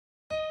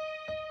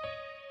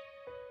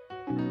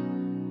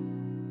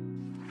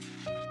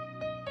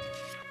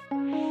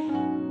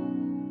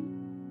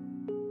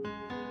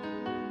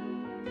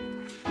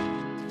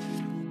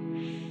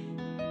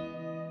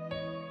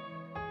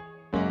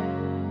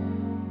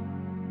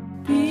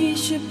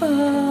Bishop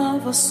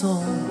of our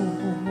soul,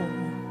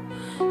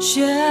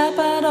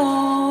 shepherd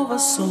of our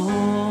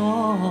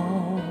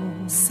soul,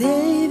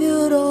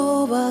 savior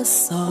of our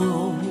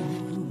soul,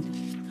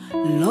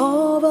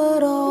 lover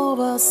of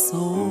our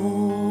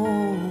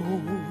soul.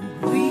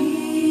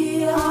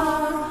 We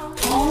are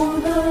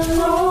on the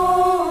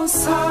Lord's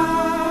side.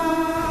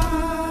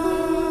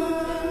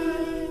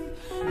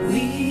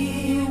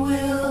 We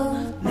will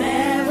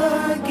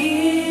never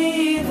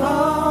give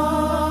up.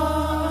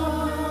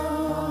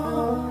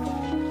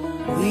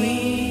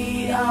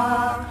 We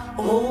are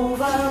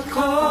overcomers,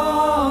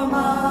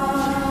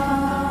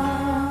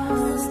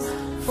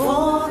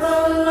 for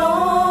the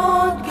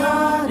Lord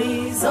God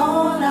is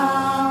on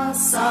our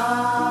side.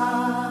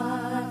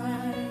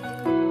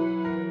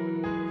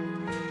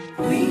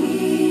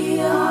 We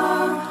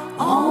are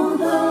on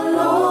the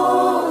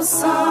Lord's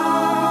side.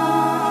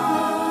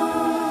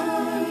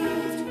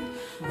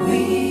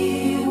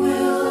 We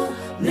will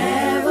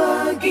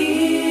never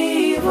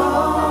give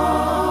up.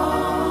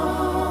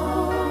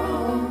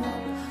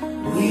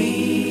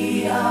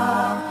 We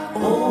are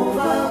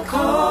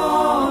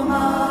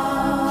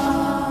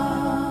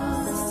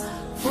overcomers,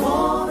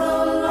 for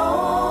the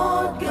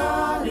Lord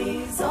God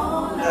is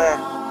on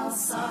our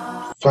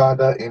side.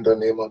 Father, in the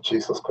name of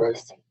Jesus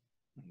Christ,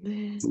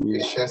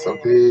 the chance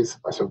of this,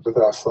 as your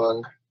daughter has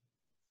sung,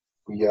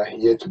 we are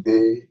here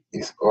today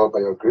is all by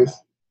your grace.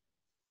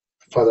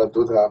 Father,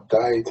 those that have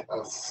died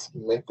and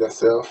met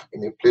themselves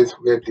in a place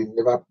where they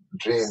never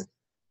dreamed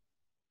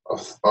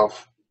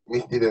of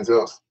meeting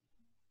themselves,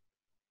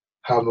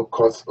 have no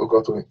cause, oh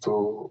God,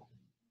 to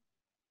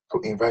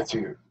invite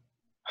you,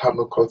 have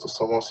no cause to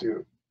summon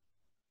you.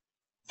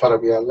 Father,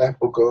 we are alive,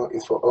 oh God,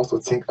 is for us to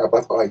think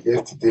about our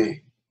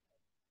yesterday,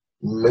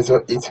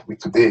 measure it with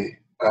today,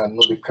 and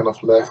know the kind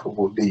of life we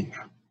will live.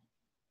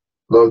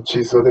 Lord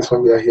Jesus, that's why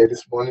we are here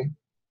this morning,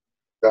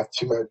 that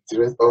you might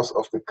direct us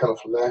of the kind of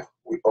life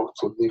we ought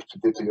to live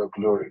today to your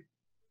glory.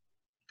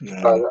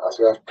 Father, as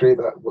we have prayed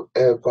that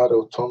whatever that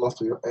will turn us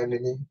to your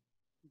enemy,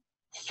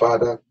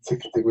 Father,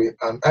 take it away.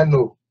 And I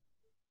know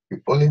the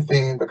only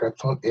thing that can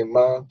turn a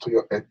man to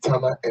your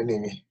eternal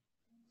enemy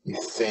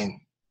is sin.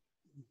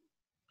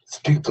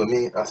 Speak to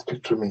me and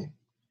speak through me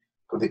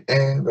to the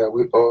end that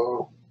we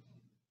all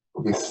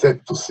will be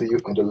set to see you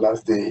on the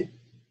last day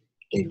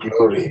in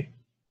glory.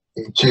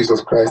 In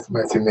Jesus Christ's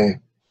mighty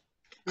name.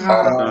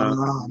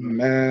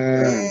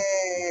 Amen.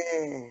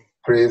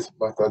 Praise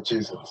Master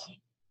Jesus.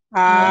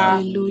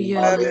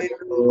 Hallelujah.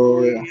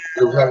 Hallelujah.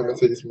 We have a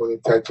message this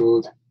morning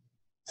titled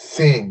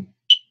Sin.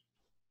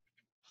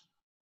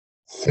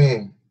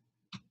 Sin,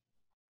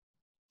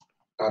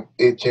 an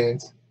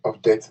agent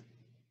of death.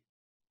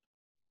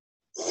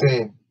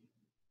 Sin,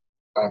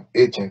 an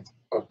agent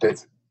of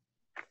death.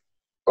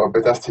 Or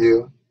better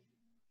still,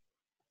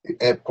 the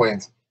end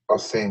point of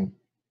sin.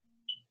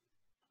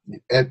 The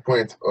end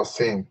point of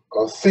sin,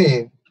 or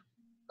sin,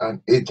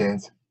 an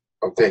agent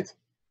of death.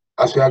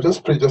 As we have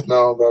just prayed just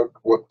now, that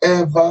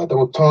whatever that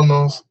will turn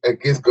us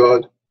against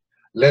God,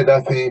 let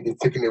that thing be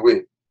taken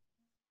away.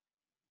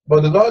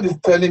 But the Lord is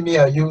telling me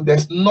and you,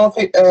 there's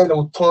nothing else that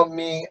will turn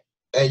me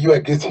and you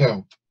against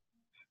him,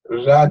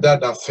 rather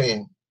than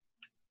sin.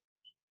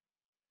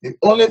 The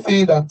only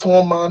thing that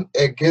turns man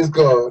against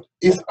God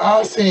is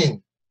our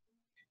sin.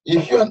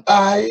 If you and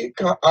I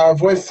can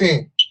avoid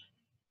sin,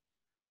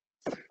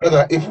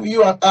 brother, if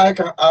you and I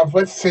can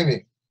avoid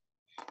sinning,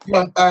 you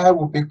and I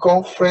will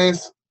become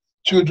friends,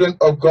 children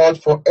of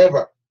God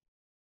forever.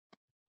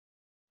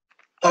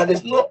 And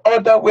there's no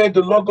other way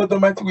the Lord God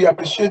Almighty will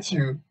appreciate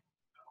you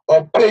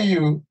or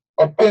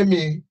pay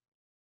me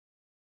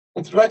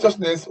with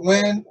righteousness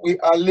when we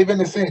are living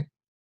in sin.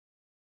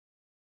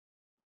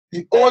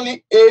 The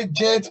only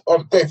agent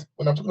of death,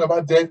 when I'm talking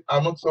about death,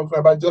 I'm not talking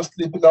about just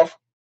sleeping off.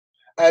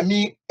 I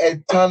mean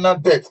eternal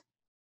death,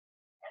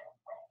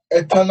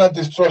 eternal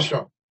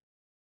destruction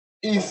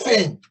is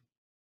sin.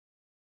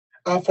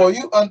 And for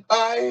you and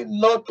I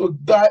not to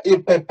die a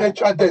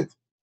perpetual death,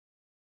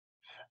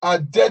 a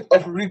death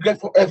of regret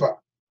forever,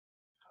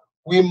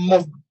 we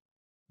must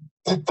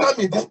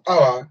determine this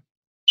hour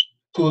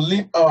to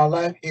live our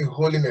life in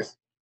holiness.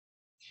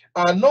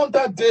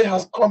 Another day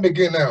has come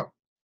again now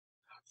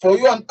for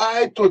you and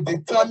I to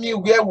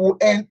determine where we'll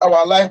end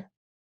our life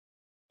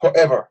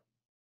forever.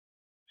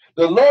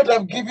 The Lord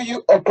have given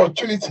you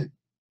opportunity.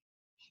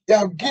 He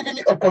have given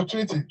me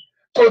opportunity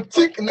to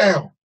think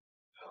now,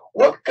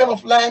 what kind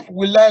of life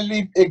will I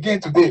live again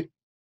today?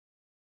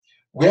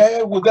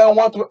 Where would I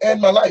want to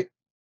end my life?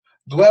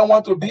 Do I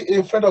want to be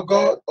a friend of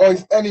God or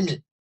his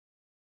enemy?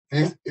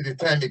 This is the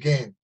time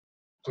again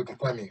to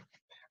determine.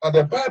 And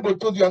the Bible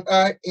told you and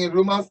I in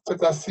Romans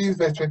chapter 6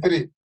 verse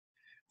 23,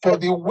 for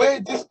the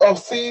wages of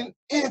sin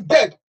is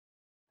death,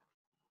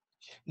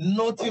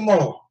 nothing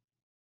more.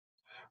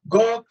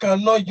 God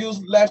cannot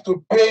use life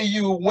to pay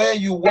you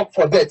when you work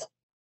for death.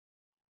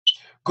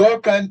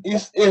 God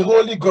is a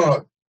holy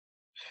God.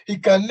 He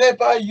can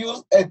never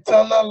use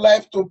eternal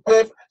life to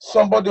pay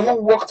somebody who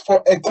worked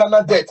for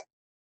eternal death.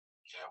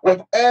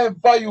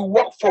 Whatever you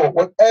work for,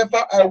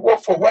 whatever I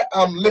work for, where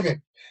I'm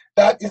living,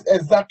 that is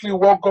exactly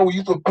what God will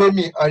use to pay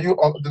me and you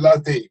on the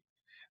last day.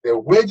 The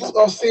wages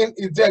of sin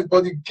is death,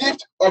 but the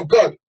gift of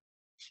God,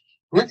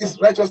 which is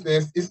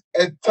righteousness, is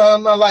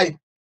eternal life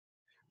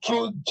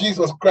through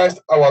Jesus Christ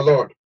our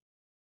Lord.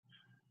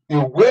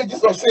 The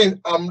wages of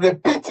sin, I'm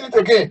repeating it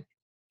again,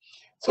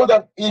 so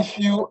that if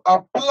you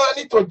are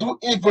planning to do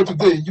evil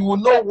today, you will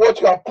know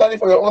what you are planning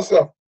for your own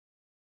self.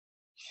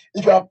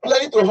 If you are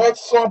planning to hurt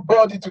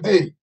somebody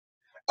today,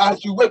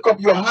 as you wake up,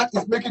 your heart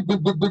is making big,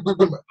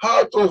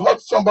 how to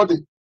hurt somebody,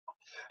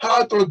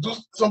 how to do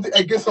something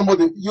against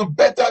somebody. You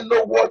better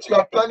know what you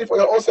are planning for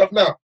your own self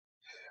now.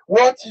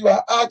 What you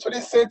are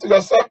actually saying to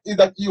yourself is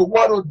that you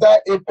want to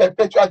die a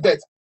perpetual death.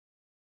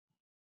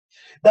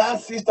 That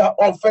sister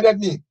offended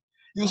me.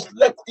 You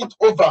slept it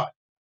over.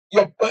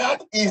 Your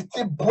heart is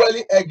still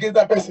boiling against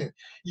that person.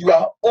 You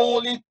are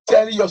only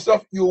telling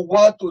yourself you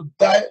want to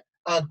die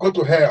and go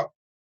to hell.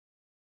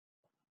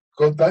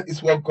 Because that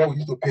is what God will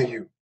use to pay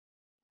you.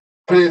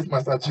 Praise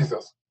Master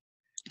Jesus.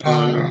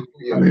 Hallelujah.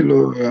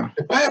 Hallelujah.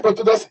 The Bible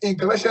told us in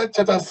Galatians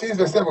chapter 6,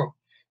 verse 7,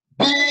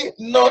 be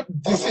not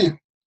deceived.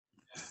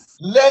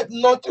 Let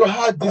not your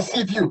heart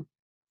deceive you.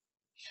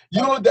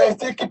 You that is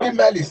still keeping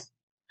malice.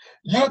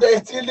 You that is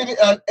still living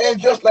an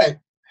envious life.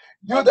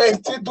 You that is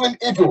still doing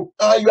evil,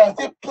 and you are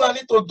still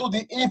planning to do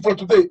the evil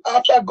today.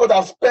 After God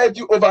has spared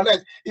you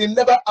overnight, He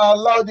never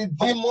allowed the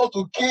demons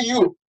to kill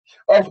you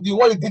of the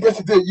one you did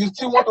yesterday. You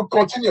still want to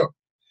continue.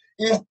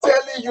 He's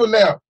telling you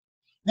now,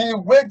 the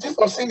wages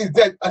of sin is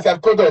death, as He has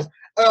told us.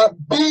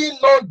 Be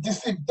not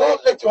deceived.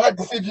 Don't let your heart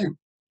deceive you.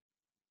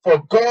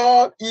 For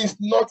God is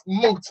not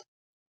mocked.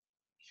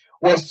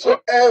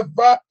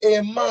 Whatsoever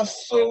a man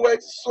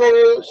soweth,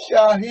 so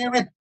shall he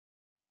reap.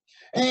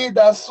 He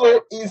that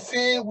sow in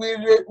sin will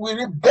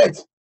reap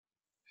death.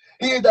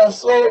 He that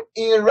sow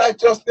in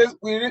righteousness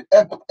will reap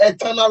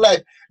eternal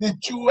life. The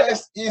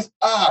choice is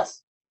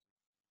ours.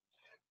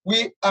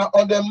 We are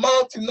on the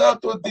mountain now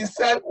to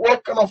decide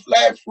what kind of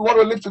life we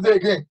want to live today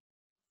again.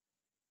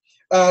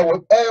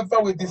 Whatever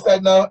we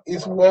decide now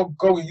is what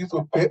God will use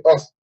to pay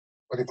us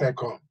when the time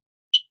comes.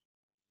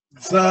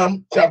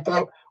 Psalm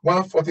chapter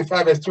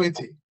 145 verse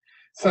 20.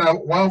 Psalm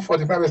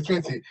 145 verse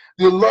 20.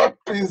 The Lord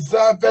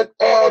preserveth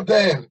all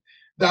them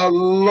that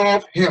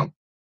love Him,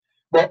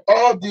 but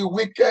all the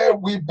wicked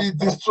will be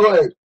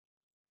destroyed.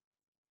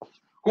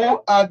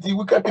 Who are the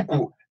wicked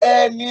people?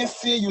 Any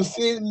sin you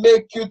sin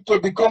make you to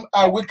become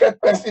a wicked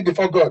person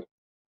before God.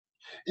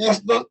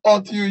 It's not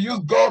until you use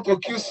God to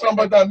kill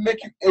somebody that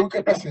make you a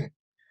wicked person.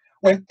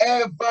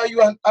 Whenever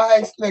you and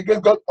I sin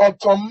against God,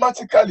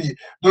 automatically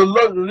the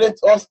Lord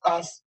rates us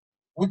as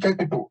wicked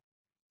people.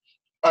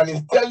 And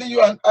He's telling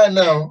you and I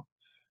now,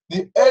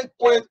 the end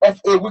point of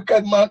a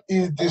wicked man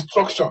is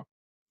destruction.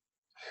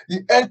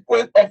 The end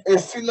point of a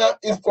sinner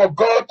is for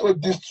God to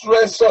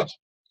destroy such.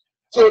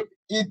 So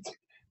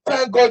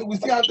thank God we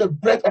still have the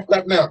breath of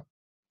life now.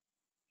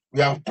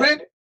 We have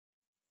prayed,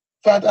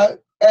 Father,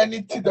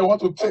 anything they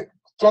want to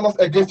turn us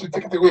against you,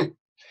 take it away.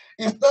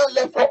 It's not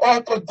left for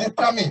us to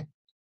determine,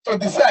 to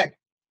decide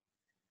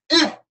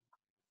if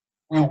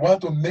we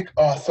want to make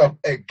ourselves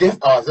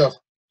against ourselves.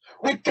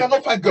 We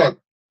cannot fight God.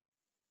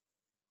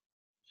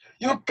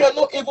 You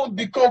cannot even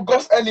become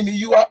God's enemy.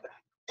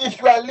 If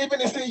you are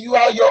living in sin, you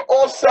are your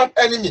own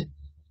self-enemy.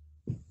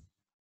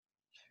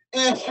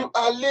 If you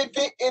are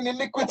living in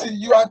iniquity,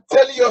 you are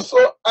telling your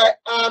soul, I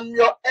am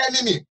your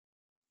enemy.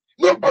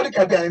 Nobody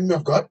can be an enemy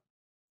of God.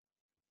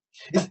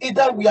 It's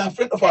either we are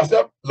afraid of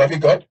ourselves, loving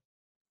God,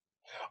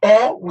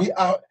 or we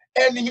are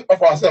enemy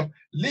of ourselves,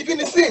 living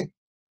in sin.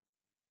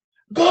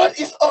 God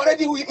is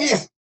already who He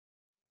is.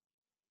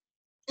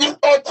 He's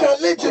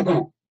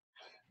unchallengeable.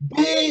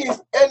 Being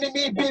His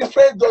enemy, being His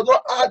friend does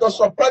not add or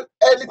subtract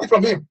anything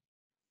from Him.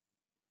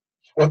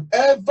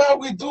 Whatever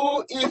we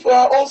do is for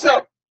our own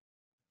self.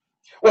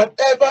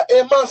 Whatever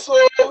a man sow,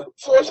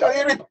 so shall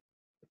he reap.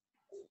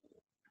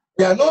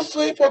 We are not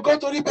sowing for God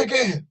to reap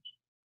again.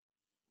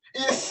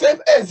 He is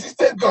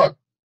self-existent God.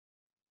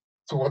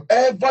 So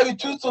whatever you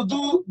choose to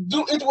do,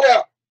 do it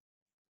well.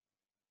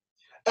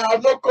 I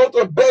have not come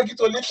to beg you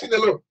to leave sin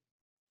alone.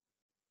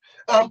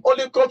 I'm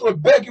only come to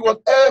beg you,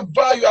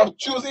 whatever you are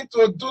choosing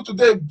to do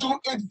today, do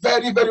it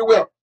very, very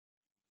well.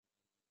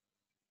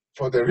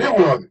 For the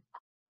reward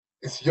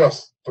is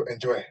yours to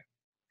enjoy.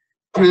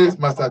 Praise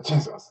Master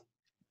Jesus.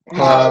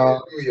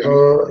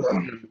 Hallelujah.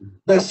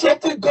 There's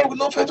something God will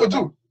not fail to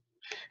do.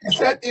 He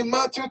said in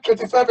Matthew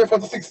 25 and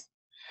 46,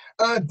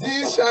 and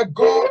these shall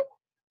go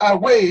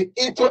away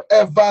into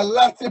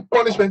everlasting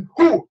punishment.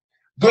 Who?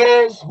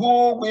 Those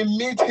who will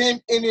meet Him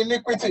in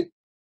iniquity.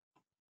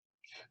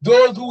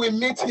 Those who will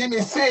meet Him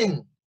in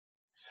sin.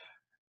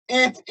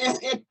 It is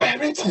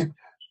imperative.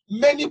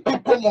 Many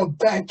people must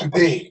die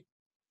today.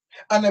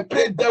 And I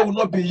pray that will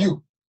not be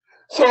you.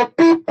 So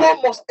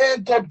people must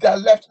end up their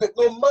life today.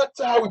 No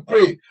matter how we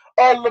pray,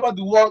 all over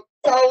the world,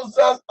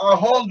 thousands and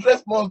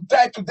hundreds must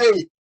die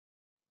today.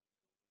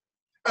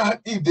 And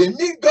if they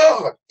meet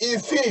God in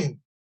sin,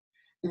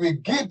 He will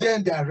give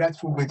them their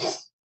rightful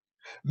wages.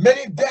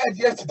 Many died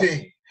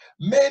yesterday.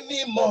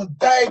 Many must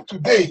die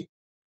today.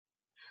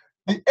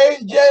 The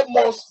angel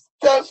must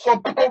tell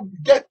some people,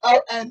 get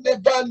out, I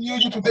never knew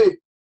you today.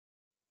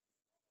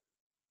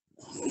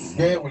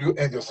 Where will you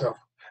end yourself?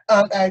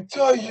 And I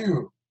tell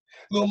you,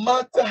 no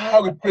matter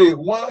how we pray,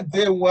 one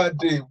day,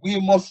 we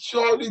must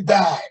surely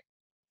die.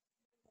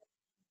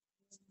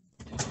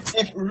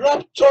 If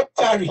rapture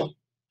tarry,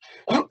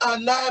 you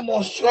and I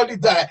must surely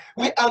die.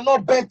 We are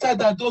not better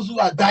than those who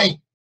are dying.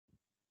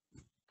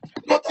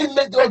 Nothing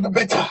makes us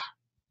better.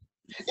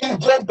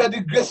 It's just by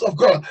the grace of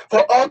God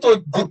for all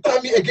to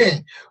determine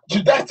again.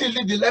 Should I still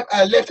live the life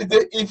I left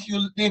today? If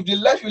the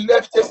life you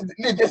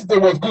live yesterday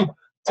was good,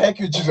 thank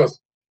you, Jesus.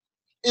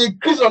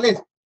 Increase on it.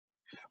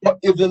 But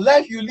if the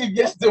life you lived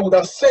yesterday would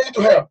have sent you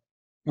to hell,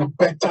 you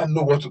better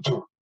know what to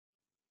do.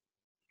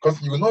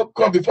 Because you will not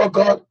come before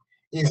God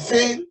in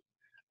sin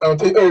and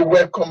tell you, oh,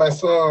 welcome my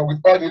son,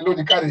 with all the load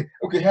you carry.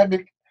 Okay, help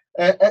me.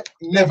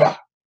 Never.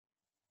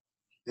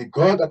 The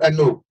God that I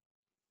know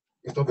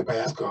is not the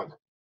biased God.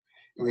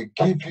 He will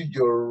give you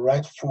your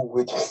rightful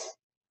wages.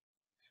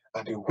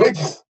 And the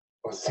wages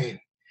of sin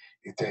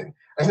is death.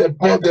 I said,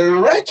 but the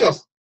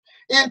righteous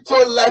into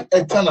life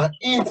eternal,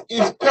 it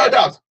is spelled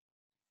out.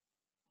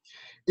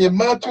 In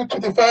Matthew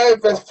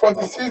 25, verse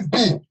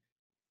 46b,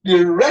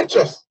 the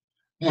righteous,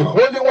 the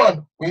Holy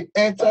One, will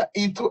enter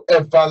into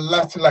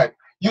everlasting life.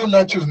 You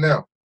not choose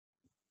now.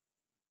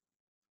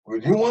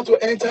 Will you want to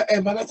enter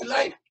everlasting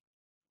life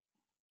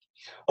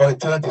or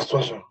eternal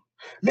destruction?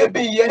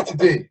 Maybe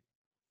yesterday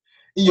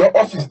in your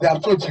office they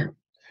have told you,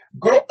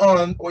 go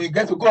on, when you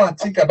get to go and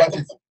think about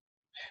it.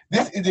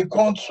 This is the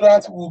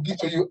contract we'll give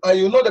to you, and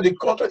you know that the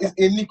contract is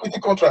iniquity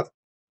contract,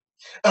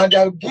 and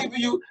they'll give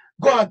you,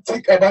 go and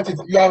think about it.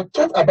 You have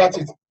thought about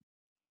it.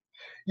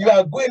 You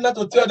are going not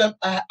to tell them,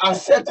 I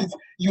accept it.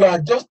 You are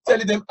just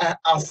telling them, I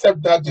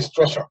accept that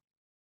destruction.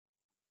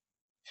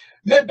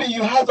 Maybe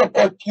you had the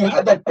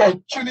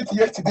opportunity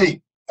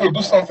yesterday to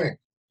do something,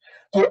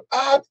 to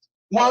add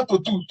 1 to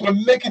 2, to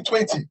make it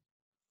 20.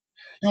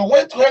 You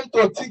went home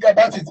to think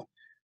about it.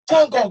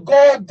 Thank God,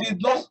 God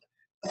did not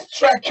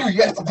strike you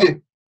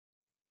yesterday.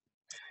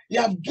 He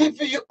has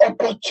given you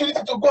opportunity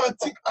to go and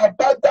think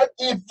about that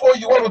info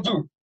you want to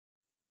do.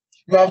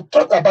 You have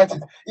thought about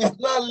it. It's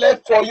not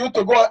left for you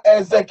to go and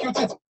execute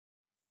it.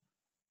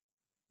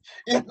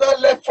 It's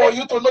not left for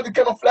you to know the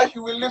kind of life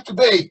you will live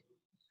today.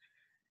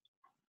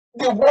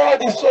 The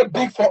world is so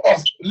big for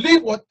us.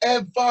 Live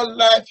whatever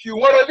life you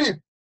want to live.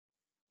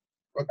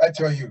 But I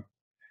tell you,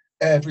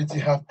 everything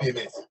has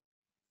payment.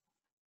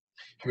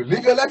 If you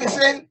live your life in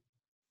sin,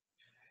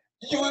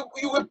 you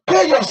will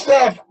pay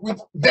yourself with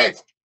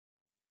death.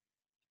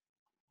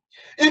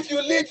 If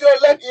you live your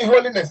life in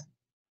holiness,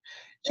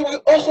 you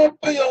will also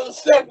pay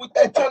yourself with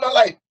eternal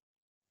life.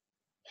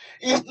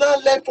 It's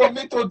not left for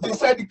me to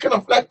decide the kind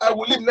of life I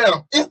will live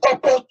now. It's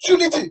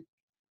opportunity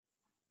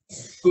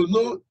to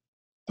know,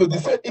 to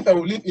decide if I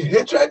will live in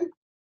hatred,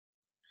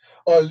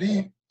 or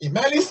live in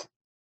malice,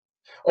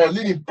 or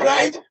live in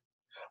pride,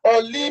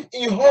 or live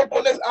in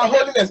humbleness and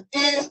holiness.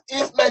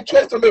 Is my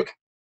choice to make.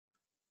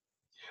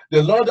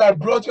 The Lord has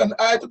brought you and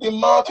I to the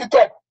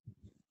mountaintop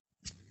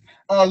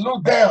and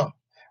look down.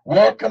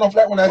 What kind of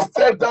life, when I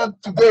step down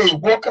today,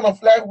 what kind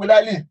of life will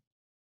I live?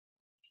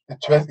 The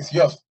choice is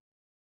yours.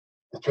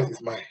 The choice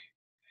is mine.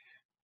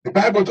 The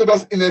Bible told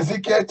us in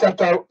Ezekiel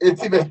chapter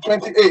 18, verse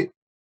 28,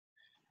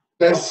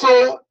 the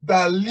soul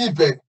that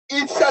liveth,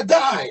 it shall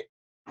die.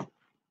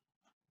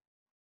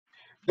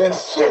 The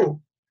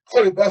soul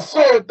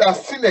that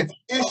sinneth,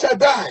 it shall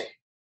die.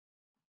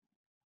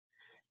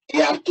 He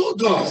has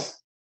told us.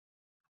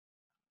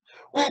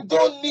 We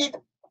don't need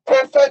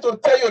prophet to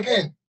tell you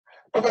again.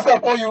 Professor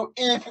upon you,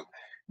 if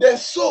the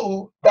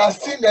soul that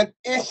sinneth,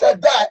 it shall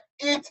die.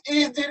 It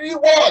is the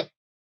reward.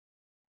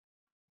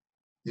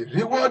 The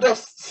reward of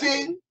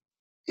sin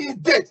is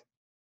death.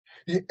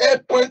 The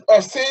end point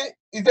of sin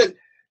is death,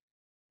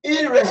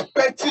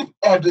 irrespective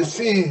of the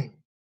sin.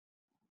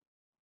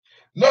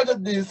 Not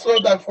just the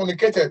soul that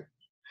fornicated,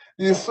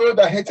 the soul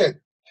that hated,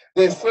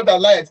 the soul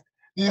that lied,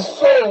 the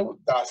soul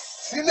that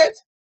sinneth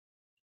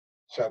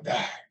shall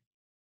die.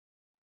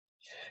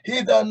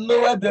 He that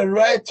knoweth the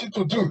right thing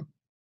to do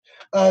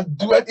and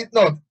doeth it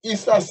not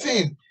is a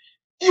sin.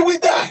 He will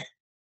die.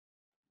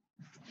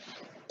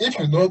 If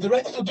you know the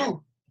right thing to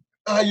do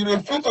and you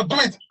refuse to do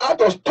it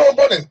out of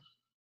stubbornness,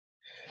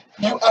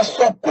 you are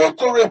supposed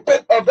to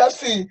repent of that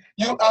sin.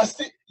 You are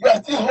still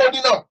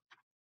holding on.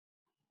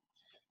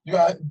 You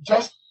are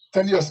just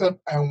telling yourself,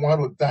 I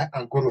want to die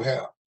and go to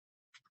hell.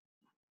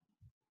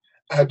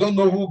 I don't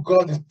know who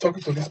God is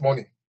talking to this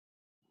morning.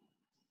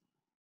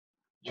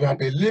 You have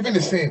been living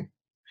the same.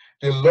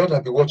 The Lord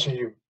has been watching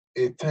you.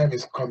 A time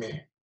is coming.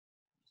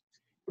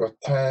 Your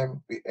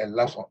time will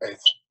elapse on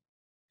earth,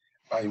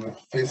 and you will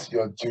face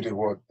your due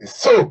reward. The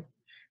soul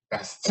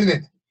that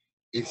sinneth,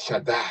 it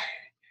shall die.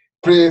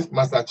 Praise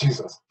Master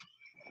Jesus.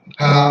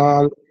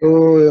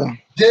 Hallelujah.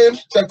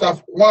 James chapter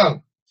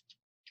 1,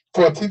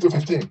 14 to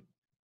 15.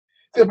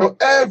 Say,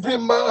 but every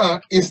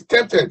man is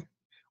tempted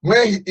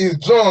when he is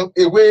drawn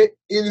away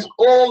in his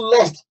own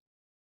lust.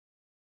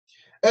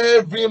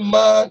 Every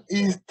man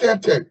is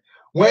tempted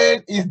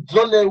when he's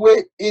drawn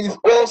away in his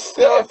own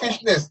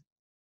selfishness.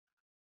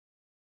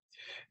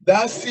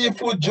 That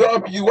sinful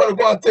job you want to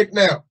go and take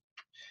now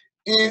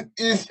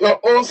is your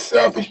own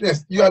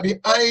selfishness. You are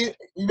behind,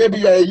 maybe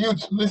you are a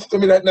youth, listen to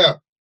me right now.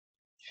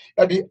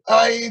 You are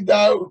behind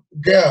that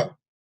girl.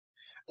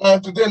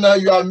 And today now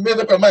you are made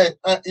up your mind,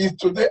 and is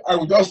today I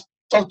will just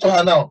talk to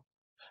her now.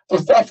 To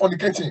start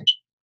fornicating.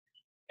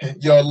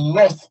 Your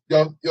lust,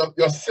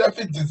 your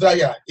selfish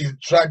desire is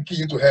dragging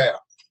you to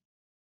hell.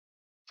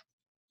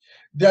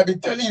 They have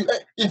been telling you, hey,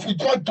 if you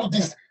don't do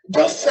this,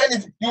 just send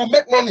it, you will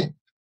make money.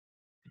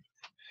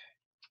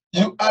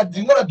 You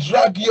do not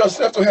drag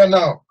yourself to hell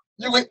now.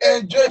 You will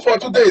enjoy it for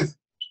 2 days.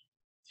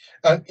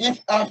 And if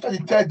after the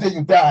 3rd day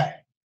you die,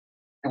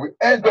 you will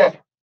end up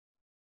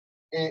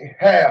in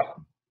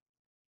hell.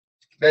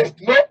 There's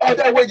no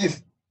other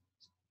wages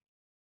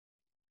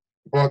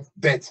but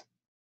death.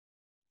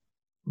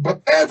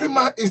 But every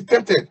man is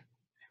tempted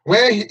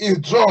when he is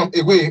drawn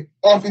away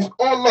of his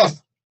own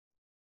lust,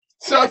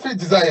 selfish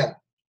desire,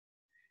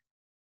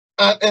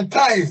 and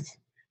enticed.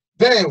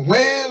 Then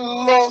when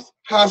lust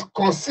has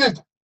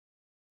conceived,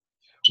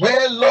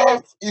 when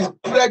lust is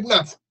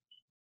pregnant,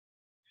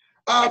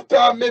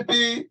 after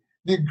maybe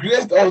the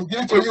grace that was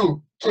given to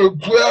you to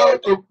dwell,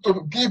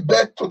 to give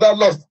birth to that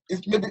lust,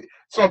 it's maybe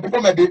some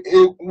people might be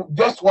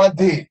just 1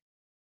 day,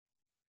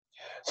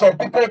 some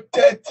people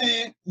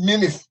 30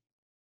 minutes,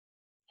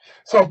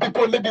 some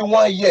people maybe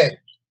 1 year.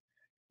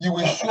 You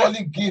will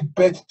surely give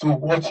birth to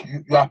what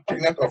you are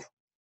pregnant of.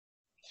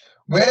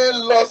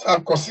 When lust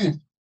has conceived,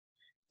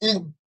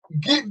 it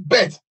give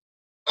birth,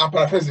 I'm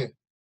paraphrasing,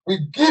 we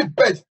give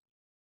birth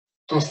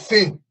to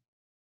sin.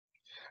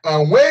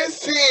 And when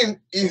sin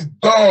is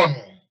done,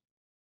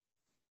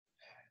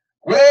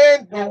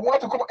 when you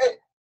want to come, hey,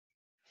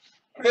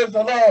 praise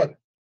the Lord,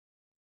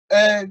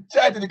 and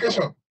child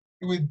dedication,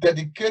 you will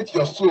dedicate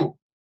your soul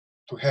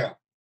to hell.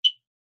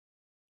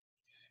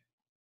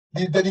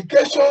 The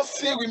dedication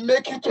sin will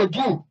make you to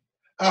do,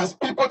 as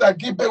people that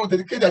give birth will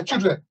dedicate their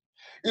children,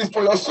 is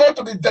for your soul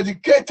to be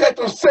dedicated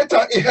to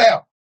Satan in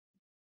hell.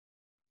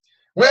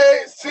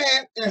 When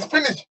sin is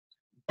finished,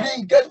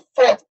 bringeth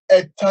forth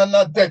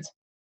eternal death.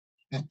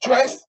 The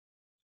choice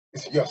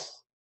is yours.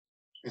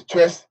 The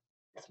choice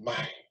is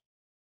mine.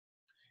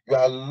 You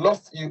are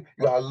lost. You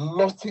are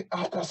lusting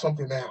after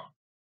something now.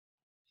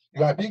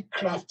 You are being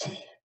crafty.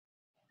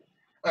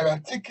 And you are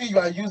thinking you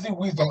are using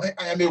wisdom.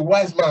 I am a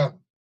wise man.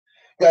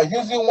 You are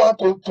using one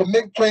to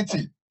make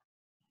 20.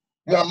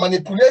 You are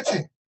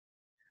manipulating.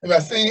 And you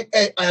are saying,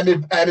 hey, I am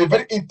a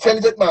very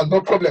intelligent man,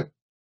 no problem.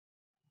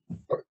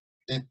 But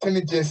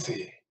intelligence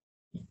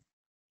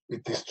will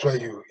destroy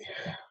you.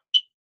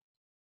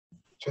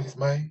 The choice is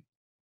mine.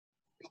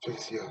 The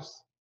choice is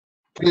yours.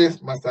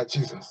 Praise Master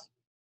Jesus.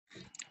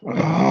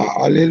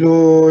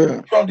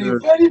 Hallelujah. From the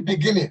very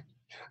beginning,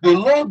 the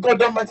Lord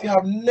God Almighty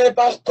have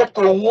never stopped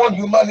to warn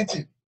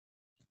humanity.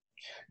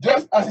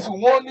 Just as He's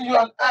warning you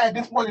and I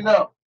this morning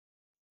now.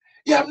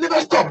 He have never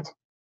stopped.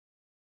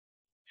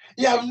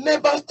 He have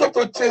never stopped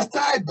to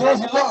chastise those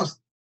He loves.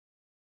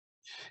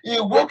 He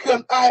woke you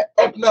and I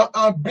up now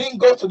and bring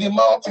us to the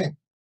mountain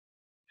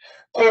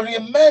to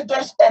remind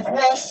us of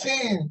what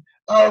sin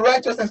and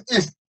righteousness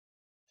is.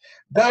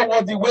 That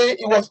was the way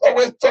He was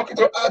always talking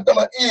to Adam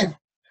and Eve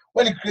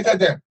when He created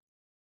them.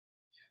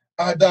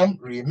 Adam,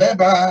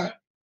 remember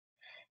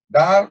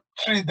that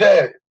tree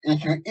there.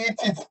 If you eat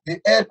it,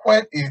 the end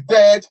point is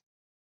dead.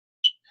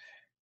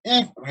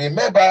 Eve,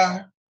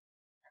 remember,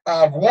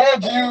 I've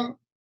warned you,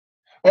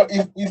 but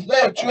it's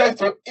not a choice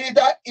to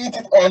either eat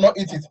it or not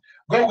eat it.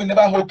 God will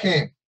never hold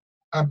Cain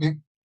and be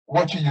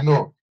watching you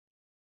know.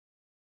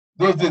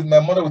 Those days, my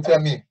mother would tell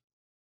me,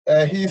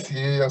 he's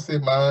here. I say,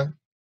 man,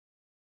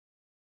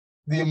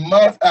 the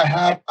mouth I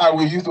have, I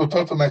will use to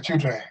talk to my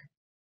children.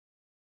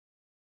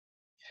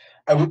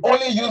 I will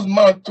only use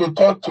mouth to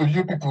talk to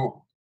you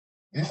people.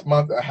 This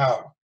mouth I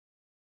have.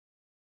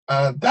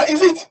 And that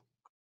is it.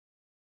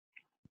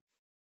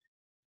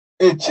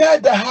 A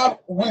child that have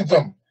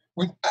wisdom,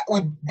 with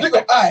blink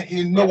of eye,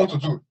 he know what to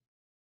do.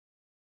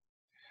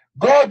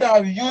 God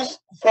have used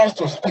first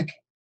to speak.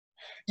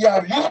 He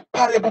have used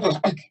parable to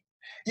speak.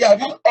 He have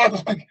used all to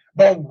speak.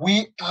 But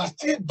we are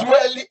still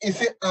dwelling in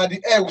sin, and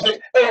the end we say,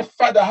 oh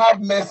Father,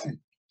 have mercy.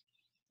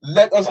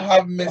 Let us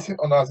have mercy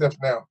on ourselves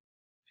now.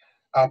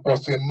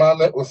 Apostle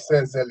Emmanuel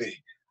Osezele,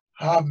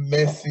 have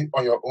mercy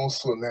on your own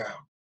soul now.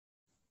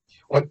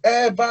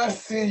 Whatever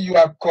sin you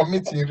are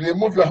committing,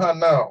 remove your hand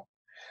now.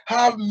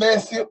 Have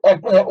mercy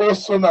upon your own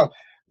soul now.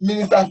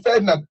 Minister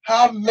Ferdinand,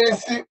 have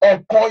mercy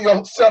upon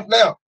yourself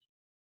now.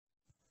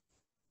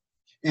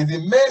 It's the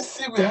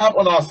mercy we have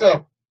on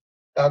ourselves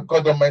that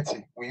God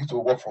Almighty will use to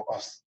work for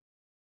us.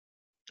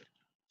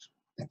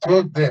 He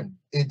told them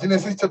in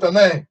Genesis chapter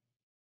 9,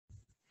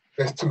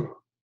 verse 2,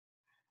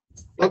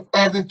 but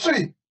of the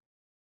tree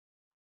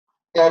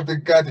of the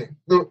garden,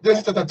 no,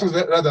 Genesis chapter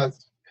 2, rather,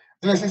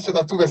 Genesis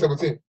chapter 2, verse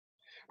 17.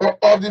 But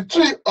of the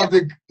tree of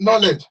the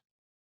knowledge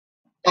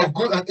of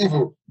good and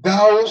evil,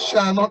 thou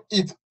shalt not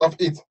eat of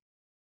it.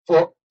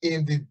 For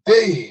in the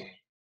day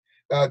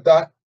that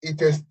thou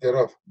eatest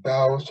thereof,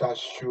 thou shalt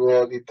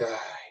surely die.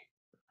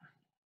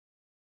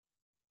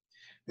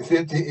 The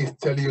same thing is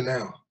telling you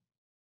now.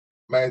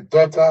 My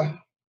daughter,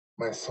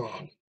 my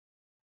son,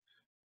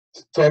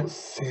 stop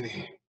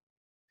sinning.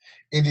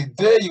 In the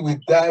day you will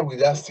die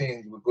without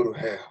sin, you will go to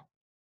hell.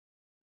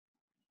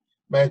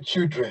 My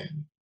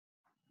children,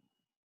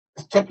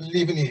 stop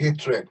living in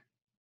hatred.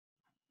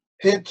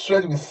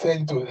 Hatred will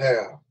send you to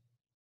hell.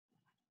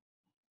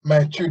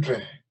 My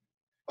children,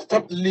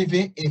 stop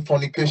living in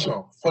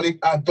fornication,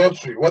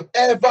 adultery,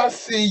 whatever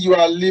sin you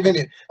are living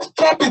in.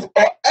 Stop it,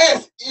 or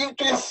else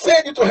it will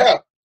send you to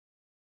hell.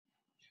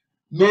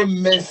 No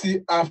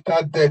mercy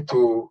after death.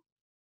 Oh.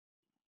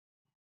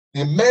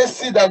 The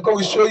mercy that God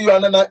will show you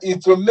another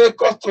is to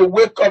make us to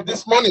wake up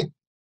this morning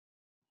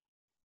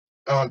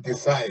and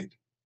decide.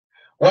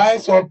 Why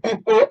some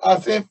people are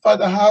saying,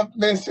 Father, have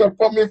mercy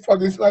upon me for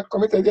this I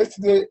committed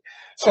yesterday.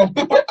 Some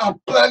people are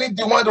planning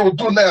the one they will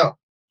do now.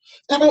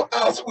 Even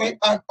as we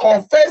are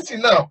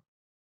confessing now.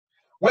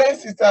 When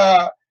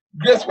Sister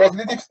Grace was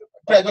leading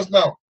prayer just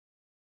now,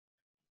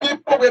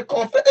 people will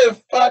confess, hey,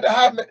 Father,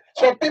 have mercy.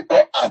 Some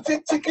people are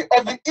still thinking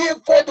of the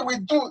evil that we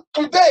do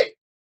today.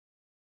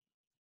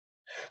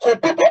 Some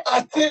people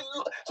are still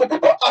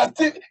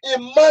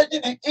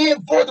imagining the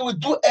evil they will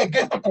do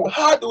against people,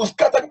 how they will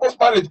scatter people's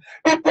marriage.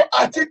 People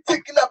are still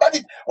thinking about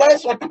it. Why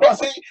some people are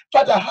saying,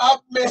 Father, have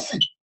mercy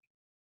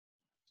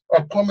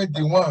upon me,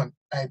 the one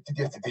I did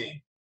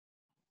yesterday.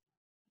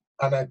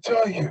 And I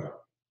tell you,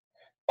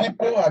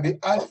 people have been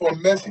asked for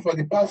mercy for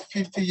the past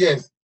 50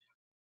 years,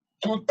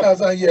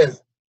 2,000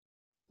 years.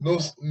 No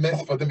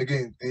mercy for them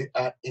again. They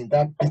are in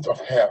that pit of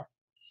hell.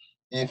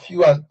 If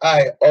you and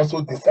I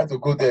also decide to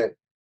go there,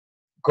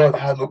 God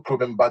has no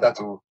problem about that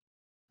too.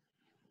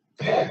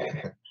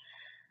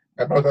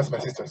 My brothers, my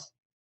sisters,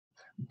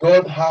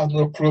 God has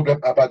no problem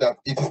about that.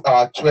 It is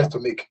our choice to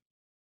make.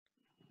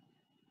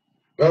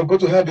 You'll go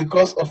to hell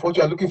because of what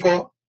you are looking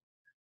for.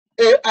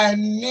 Hey, I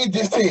need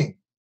this thing.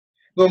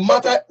 No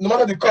matter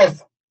the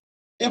cost.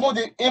 Even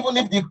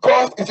if the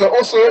cost is your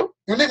own soul,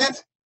 you need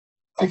it,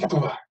 take it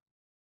over.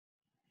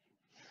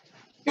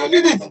 You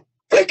need it,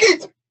 take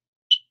it.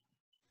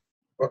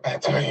 But I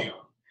tell you,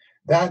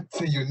 that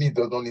thing you need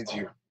does not need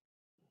you.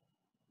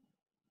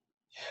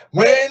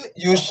 When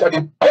you shall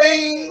be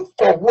paying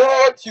for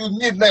what you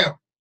need now,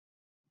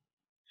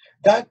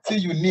 that thing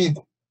you need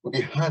will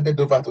be handed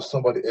over to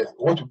somebody else.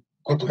 What you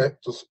go to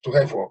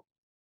hell for?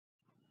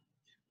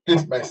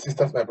 Please, my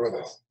sisters, my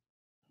brothers,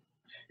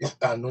 it's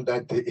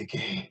another day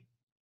again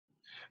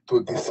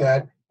to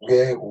decide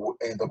where we will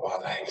end up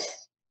our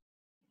lives.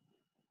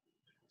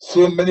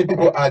 So many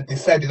people are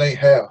deciding in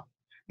hell.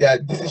 Their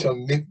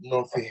decision makes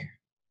nothing.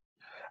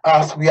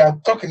 As we are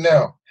talking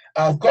now,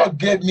 as God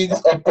gave me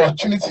this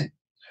opportunity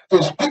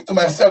to speak to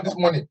myself this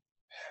morning,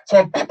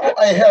 some people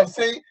are in hell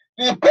saying,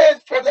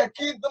 repent for the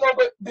kingdom of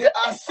God. They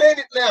are saying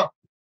it now.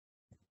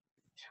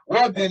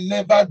 What they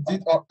never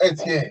did on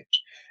earth here.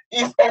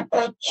 It's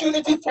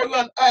opportunity for you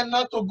and I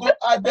now to go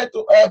out there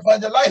to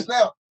evangelize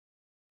now.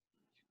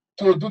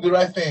 To do the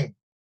right thing.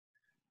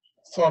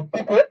 Some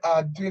people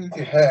are doing it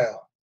in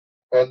hell,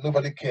 but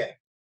nobody cares.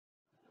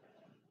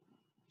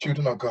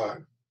 Children of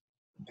God,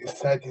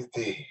 decide this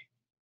day,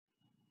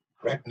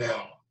 right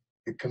now,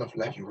 the kind of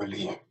life you will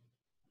live.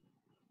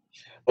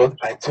 But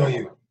I tell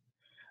you,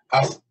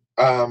 as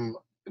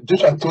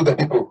Joshua told the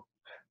people,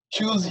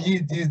 choose ye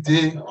this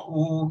day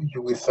who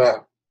you will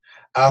serve.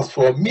 As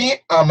for me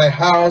and my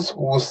house,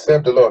 we will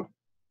serve the Lord.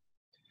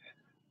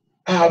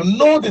 I have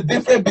known the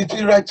difference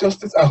between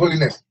righteousness and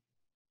holiness.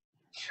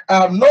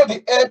 I have known the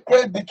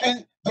difference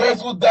between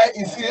those who die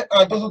in sin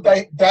and those who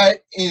die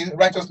in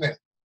righteousness.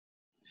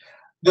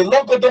 The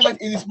Lord God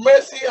Almighty, in His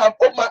mercy, have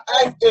opened my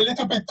eyes a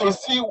little bit to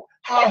see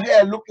how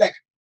hell look like.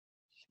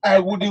 I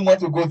wouldn't want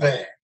to go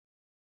there.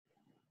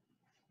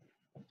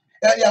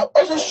 And He have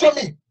also shown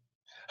me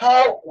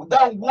how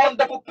that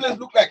wonderful place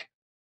look like.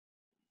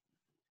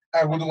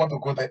 I wouldn't want to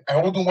go there. I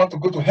wouldn't want to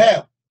go to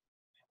hell,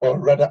 but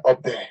rather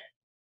up there.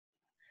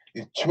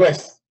 The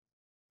choice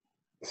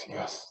is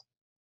yours.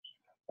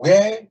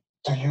 Where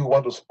do you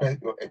want to spend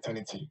your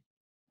eternity?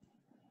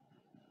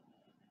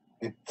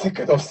 The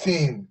ticket of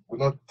sin will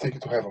not take you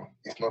to heaven.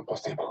 It's not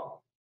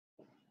possible.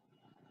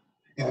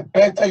 It's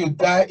better you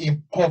die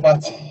in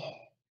poverty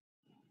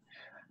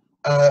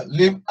and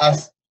live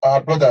as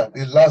our brother,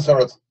 the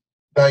Lazarus,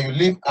 than you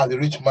live as a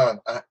rich man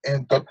and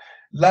end up.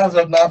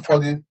 Lazarus now for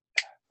the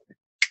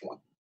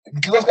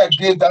Jesus Christ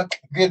gave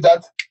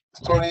that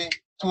story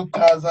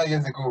 2,000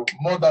 years ago,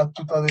 more than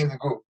 2,000 years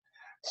ago.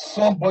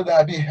 Somebody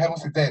had been in heaven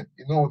since then,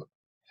 you know.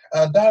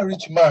 And that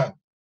rich man,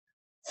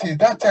 since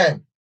that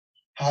time,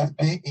 has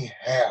been in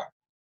hell.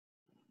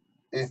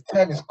 A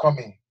time is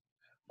coming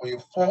when you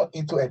fall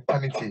into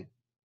eternity,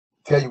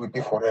 there you will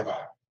be forever.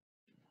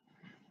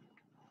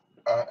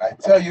 I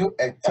tell you,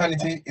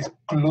 eternity is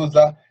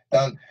closer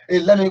than. Hey,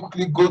 let me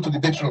quickly go to the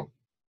bedroom.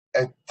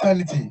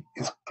 Eternity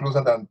is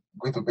closer than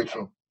going to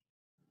bedroom.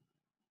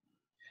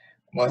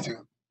 Once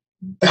you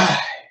die,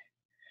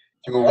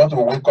 you will want to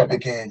wake up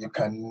again. You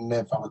can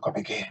never wake up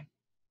again.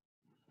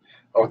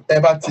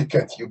 Whatever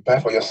ticket you buy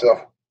for yourself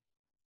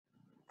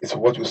is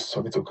what you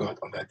submit to God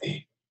on that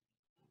day.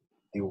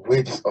 The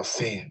wages of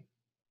sin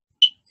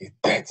is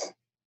death,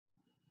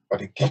 but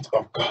the gift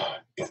of God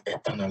is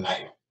eternal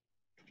life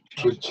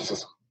through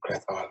Jesus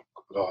Christ our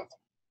Lord.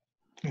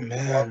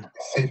 Amen. You want to be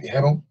saved in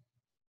heaven?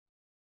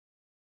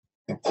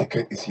 The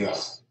ticket is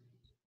yours.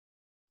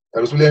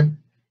 Jerusalem,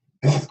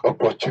 this is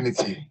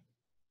opportunity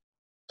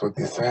to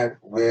decide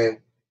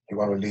where you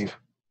want to live.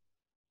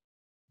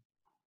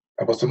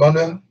 Apostle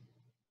Manuel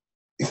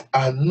is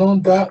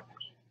another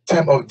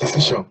time of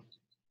decision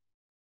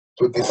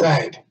to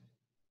decide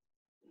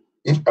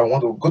if I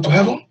want to go to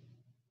heaven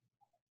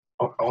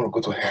or I want to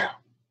go to hell.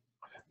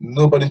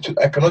 Nobody choose.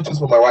 I cannot choose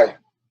for my wife.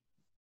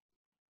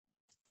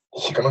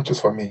 She cannot choose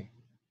for me.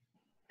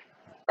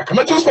 I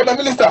cannot choose for my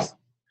ministers.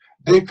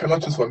 They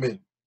cannot choose for me.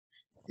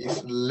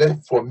 It's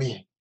left for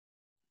me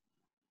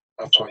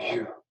and for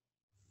you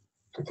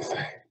to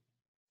decide.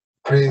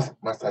 Praise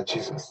Master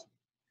Jesus.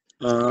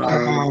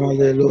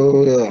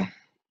 Hallelujah.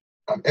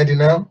 I'm ending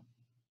now.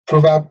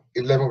 Proverbs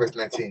 11 verse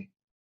 19.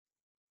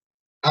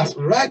 As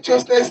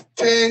righteousness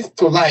tends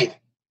to life,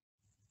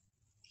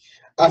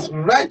 as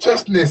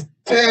righteousness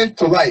tends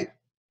to life,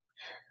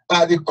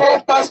 and the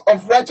compass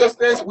of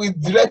righteousness will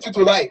direct you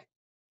to life.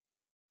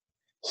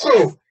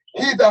 So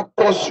he that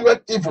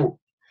pursueth evil,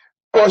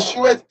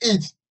 pursueth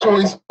it to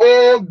his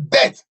own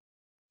death.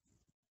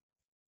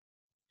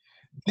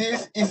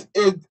 This is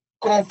a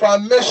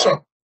confirmation.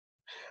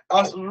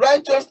 As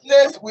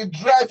righteousness will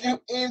drive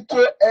you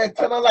into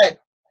eternal life.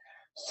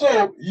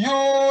 So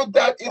you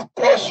that is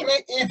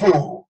pursuing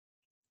evil,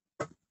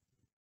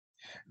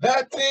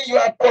 that thing you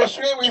are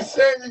pursuing will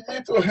send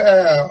you to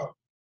hell.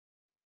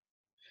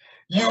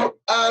 You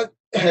are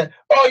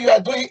all you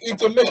are doing is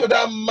to make sure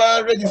that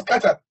marriage is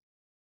scattered.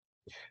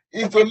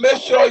 Is to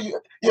make sure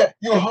you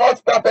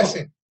hurt that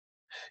person.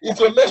 Is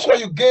to make sure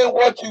you gain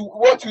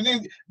what you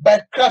need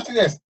by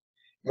craftiness.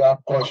 You are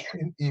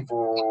pursuing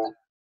evil.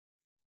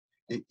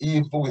 The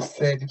evil will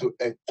send you to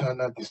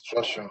eternal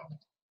destruction.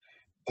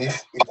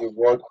 This is the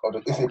word of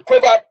it's a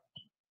proverb.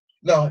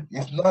 Now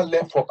it's not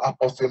left for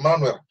Apostle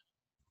Emmanuel,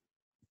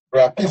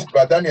 Brother Peace,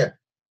 Brother Daniel,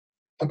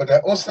 to by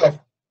their own self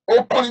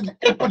open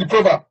the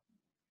proverb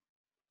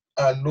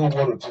and know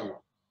what to do.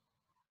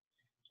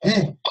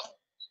 He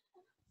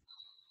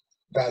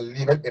that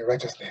liveth in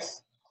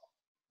righteousness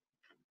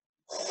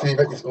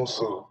saveth his own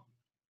soul.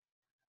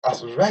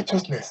 As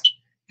righteousness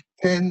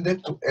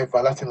tended to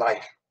everlasting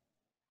life,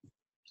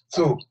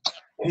 so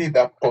he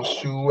that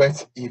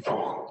pursueth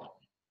evil,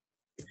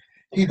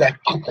 he that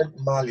keepeth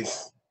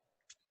malice,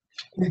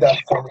 he that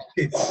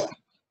fornicates,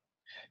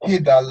 he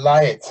that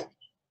lieth,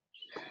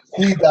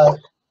 he that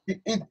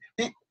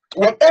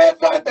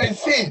whatever they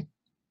sin,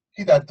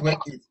 he that doeth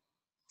it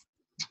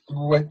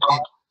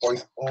for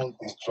his own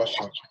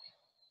destruction.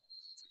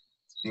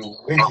 The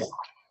wages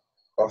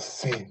of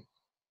sin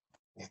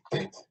is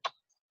death.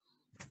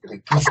 The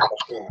gift of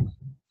God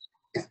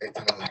is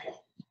eternal life.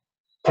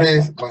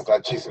 Praise Master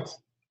Jesus.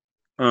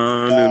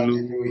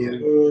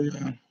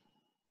 Hallelujah.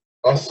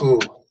 Also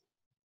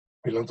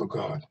belong to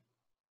God.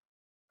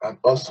 And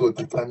also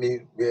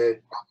determine where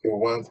you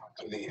want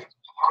to live.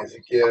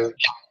 Ezekiel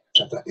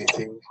chapter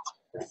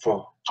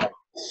 18:4.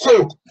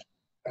 So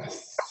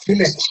as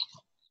sinners,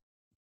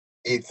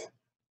 it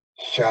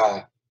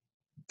shall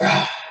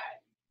die.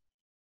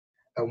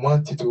 I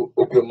want you to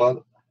open your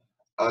mouth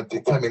and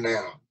determine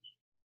now.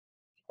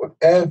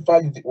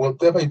 Whatever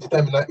you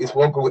determine now is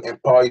what God will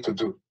empower you to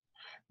do.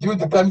 You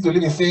determine to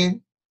live in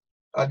sin,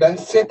 and then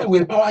Satan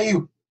will empower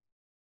you.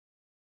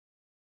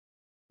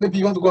 Maybe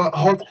you want to go and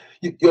hurt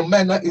your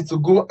mind now is to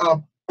go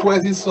and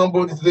poison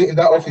somebody today in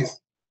that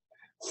office.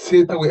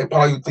 Satan will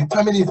empower you.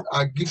 Determine it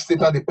and give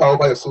Satan the power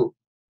over your soul.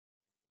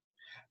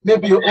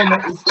 Maybe your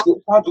own is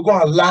to have to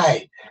go and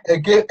lie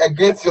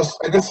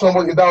against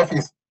somebody in that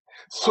office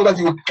so that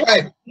you will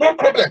climb. No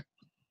problem.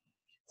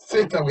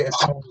 Satan will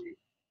empower you.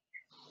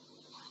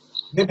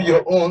 Maybe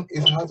your own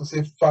is how to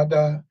say,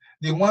 Father,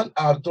 the one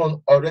I've done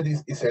already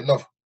is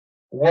enough.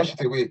 Wash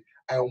it away.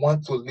 I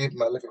want to live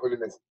my life in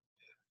holiness.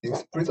 The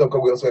Spirit of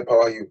God will also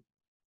empower you.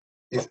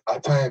 It's a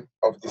time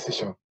of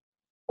decision.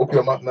 Open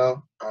your mouth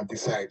now and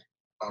decide.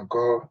 And God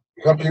will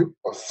help you,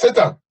 or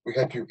Satan will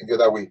help you in the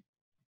other way.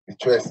 The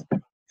choice is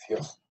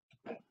yours.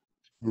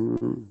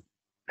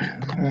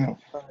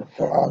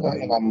 Father,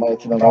 in the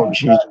mighty name of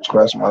Jesus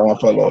Christ, my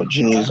Lord, Lord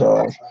Jesus.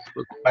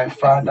 My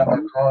Father, my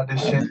God,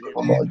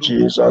 the Lord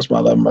Jesus, my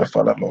Lord, my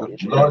Father, Lord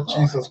Jesus. Lord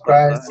Jesus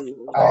Christ,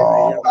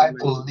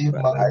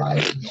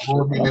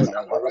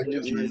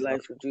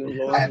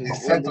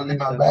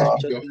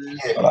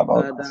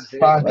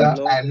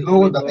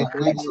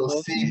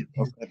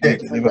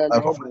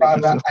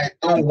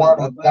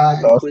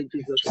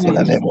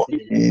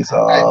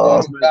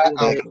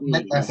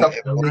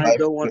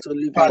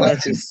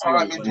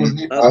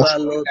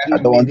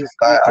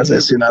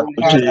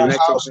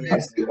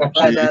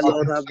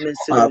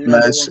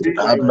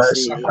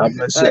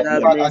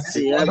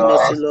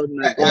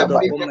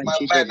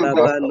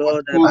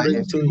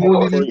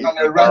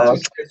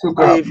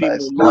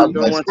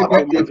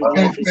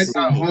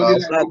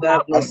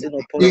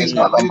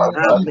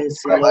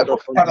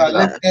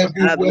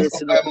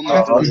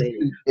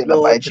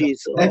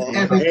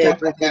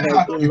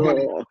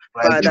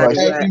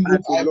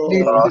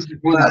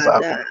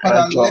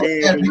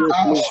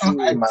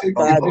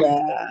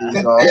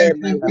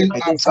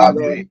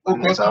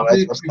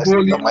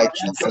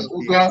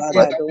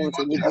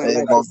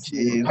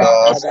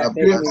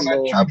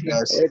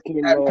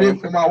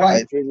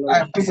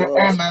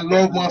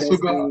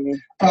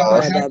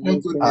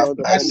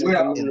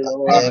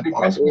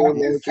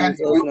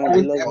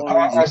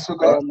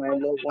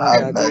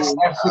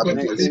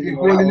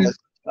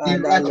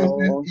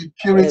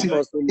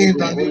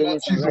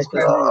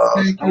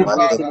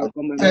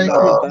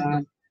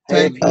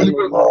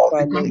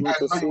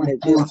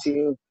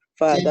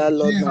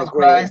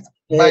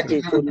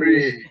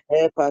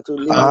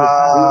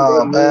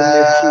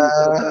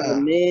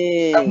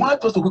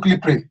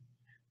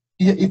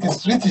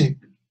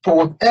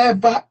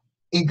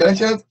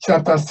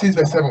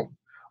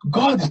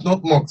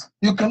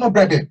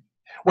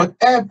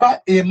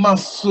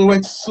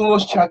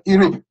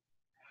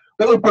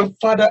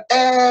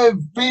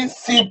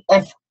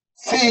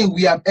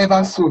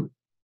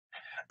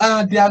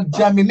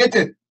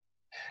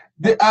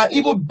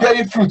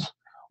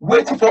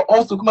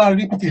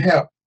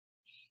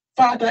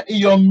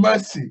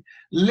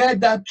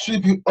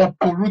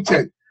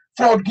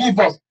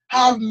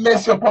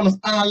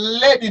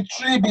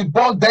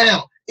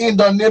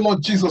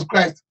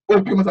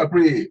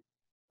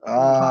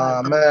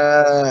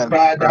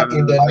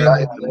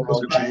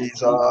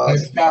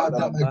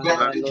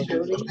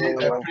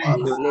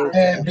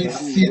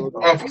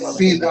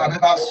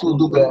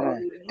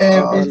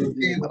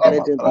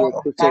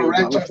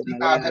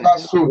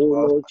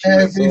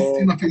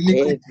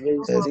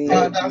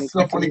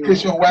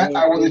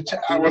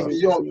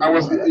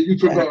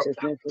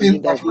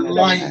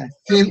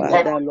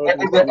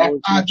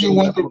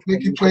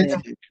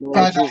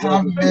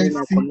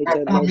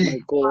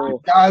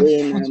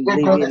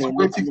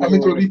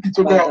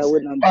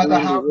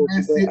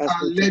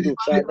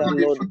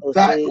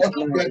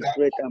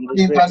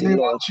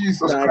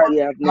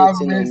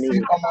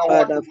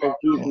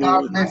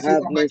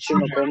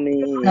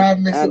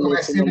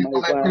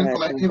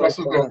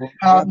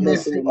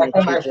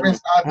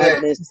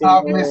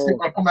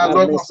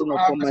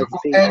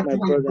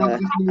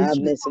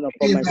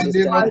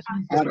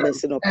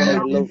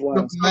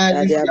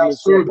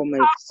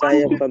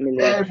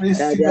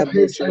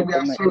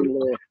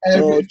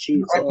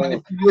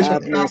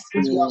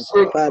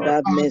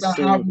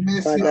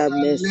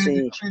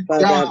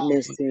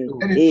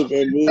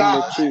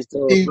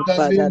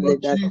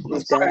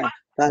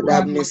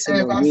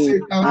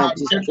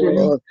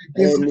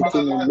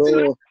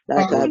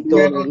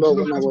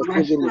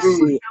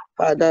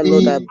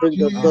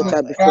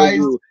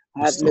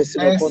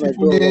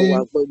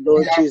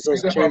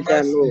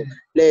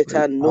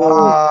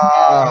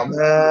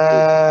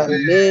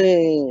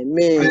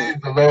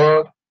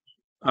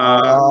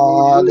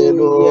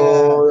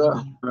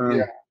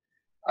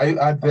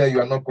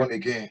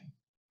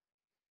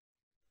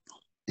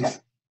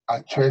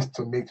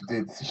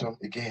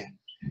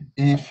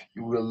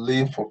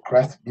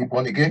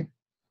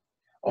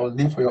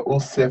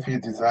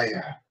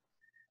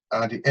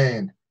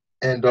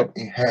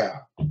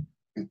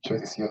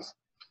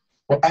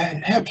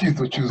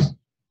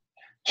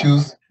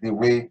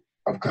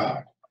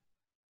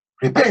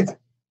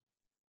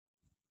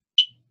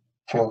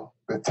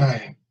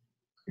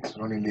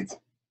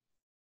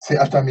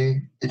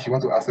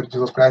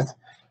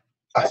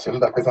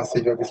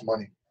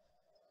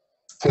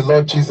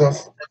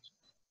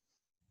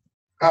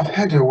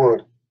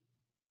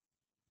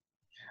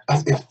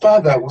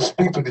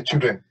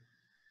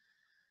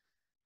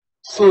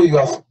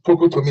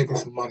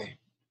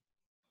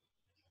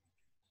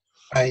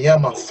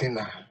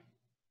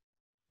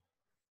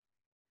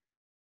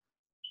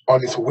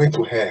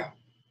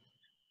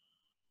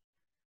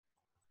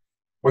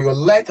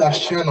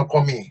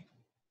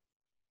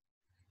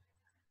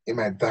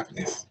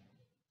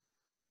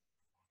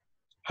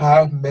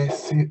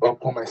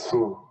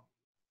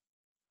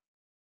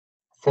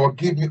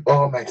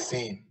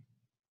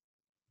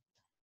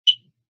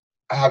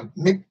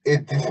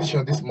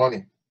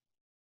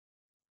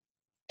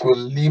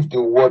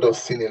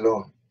 sin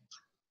alone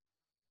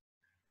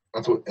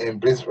and to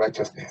embrace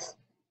righteousness.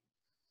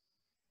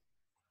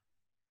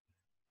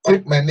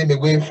 Take my name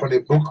away from the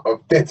book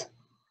of death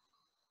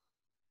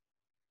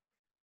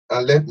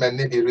and let my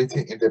name be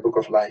written in the book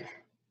of life.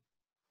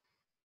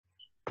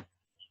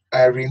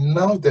 I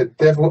renounce the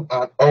devil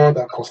and all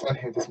that concern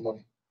him this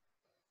morning.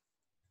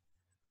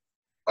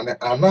 And I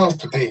announce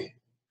today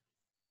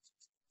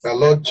the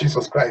Lord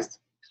Jesus Christ,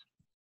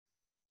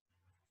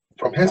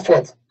 from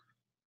henceforth,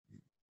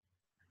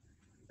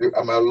 you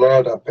are my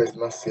Lord and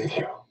personal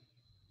Savior.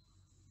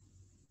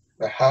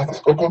 My heart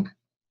is open.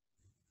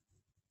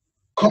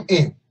 Come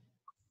in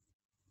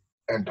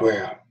and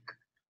dwell.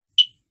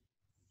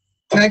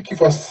 Thank you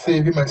for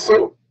saving my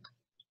soul.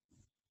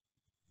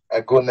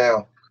 I go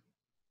now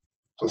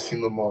to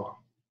sin no more.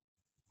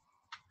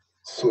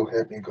 So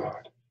help me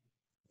God.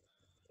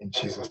 In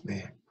Jesus'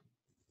 name.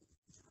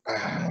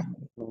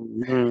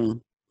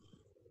 Amen.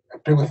 I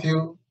pray with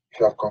you if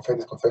you have confessed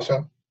this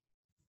confession.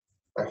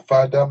 My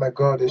Father, my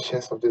God, the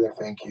chance of days, I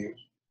thank you.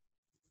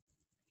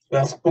 You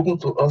have spoken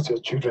to us, your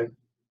children,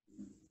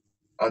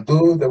 and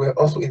those that were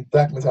also in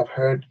darkness have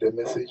heard the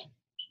message,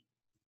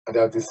 and they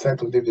have decided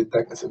to leave the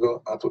darkness alone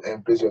and to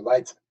embrace your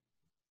light.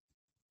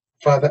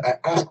 Father,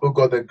 I ask, oh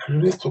God, the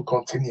grace to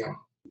continue,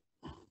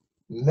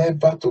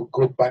 never to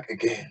go back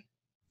again.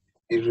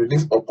 Be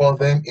released upon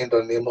them in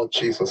the name of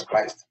Jesus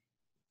Christ.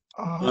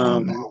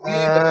 Amen. We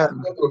that are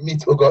going to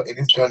meet, oh God, in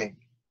this journey,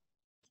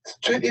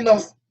 strengthen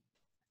us,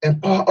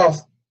 empower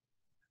us,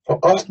 for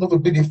us not to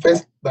be the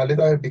first, that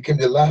later became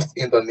the last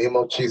in the name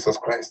of Jesus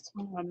Christ.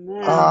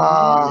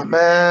 Amen.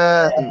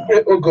 I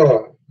pray, oh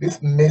God,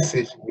 this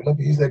message will not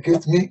be used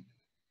against me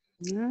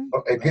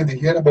or against the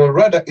hearer, but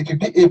rather it will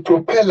be a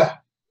propeller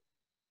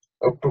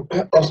or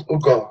propel us, oh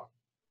God,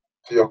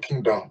 to your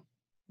kingdom.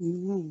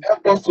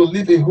 Help us to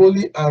live a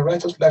holy and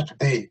righteous life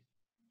today,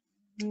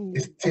 a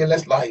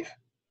stainless life.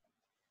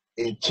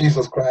 In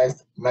Jesus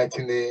Christ's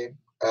mighty name,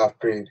 I have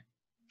prayed.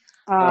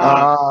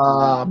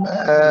 Amen.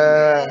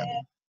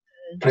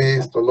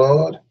 Praise the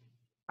Lord.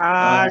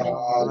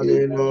 Hallelujah.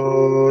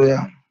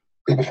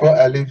 Before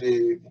I leave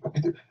the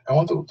I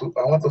want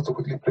us to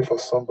quickly pray for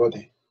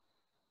somebody.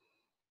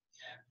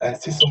 I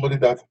see somebody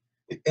that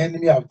the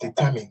enemy have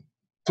determined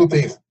two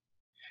things.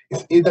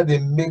 It's either they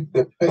make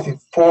the person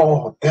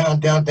fall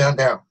down,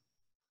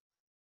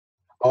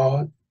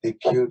 or they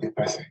kill the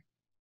person.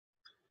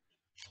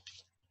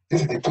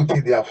 This is the two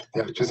things they have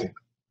chosen.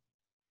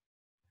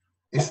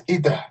 It's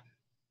either,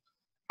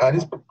 and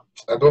this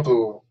I don't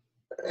want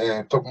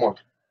to talk more.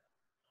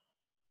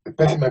 The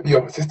person might be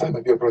your sister,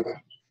 might be your brother.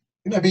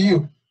 It might be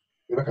you.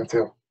 You can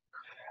tell.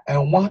 I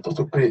want us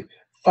to pray,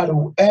 Father,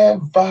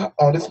 whoever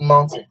on this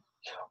mountain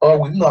or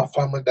within our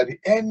family that the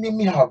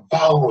enemy have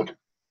vowed,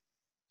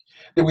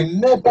 they will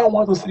never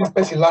want to see this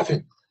person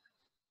laughing,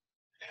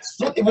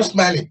 not even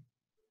smiling.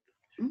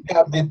 They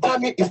have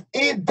determined it's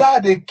either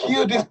they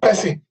kill this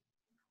person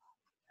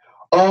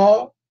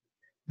or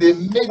they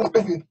make this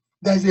person.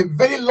 There's a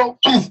very long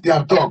piece they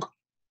have dug,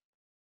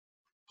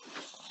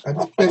 and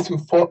this person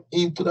will fall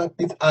into that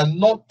pit, and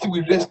nothing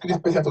will rescue this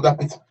person out of that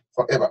pit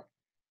forever.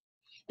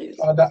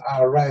 Father,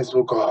 arise,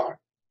 oh God.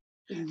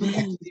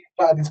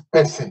 Deliver this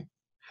person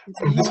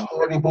from this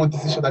horrible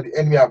decision that the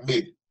enemy have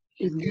made.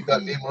 In the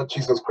name of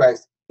Jesus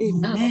Christ.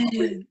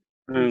 Amen.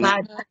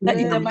 Father,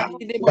 in the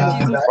mighty name of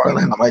Father, Jesus.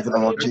 Father, in the mighty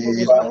name of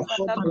Jesus. my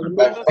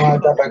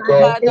Father, my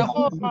God, Jesus,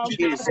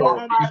 In my the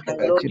Lord, mighty name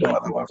my of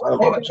God, my Father,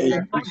 Lord Jesus.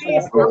 against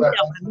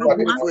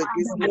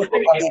me,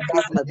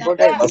 against my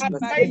brother, against my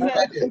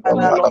sister. Your Father,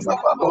 mother, Lord, my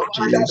Father, Lord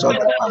Jesus.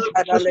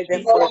 Father, let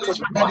them fall into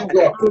the pit and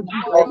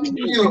in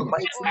the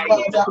mighty name of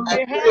Father, I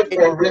Jesus. pray Any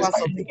for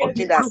powers of rescue. the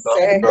enemy that I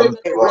said pray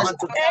they for want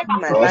to rescue. take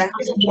my I life,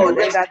 pray for whatever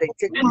rescue. they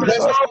take my life,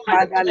 Rescue the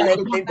Father, let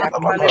person their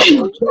from planning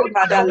evil. fail.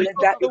 Father, let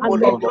that evil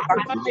let go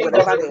back to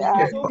whatever they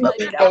are. In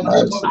the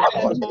name of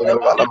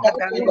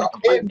Father, let it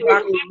go back to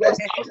them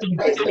in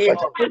the name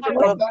of Jesus.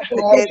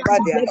 Whatever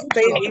they are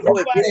saying evil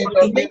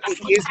against me,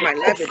 against my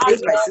life,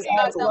 against my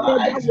sister, to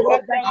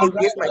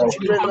against my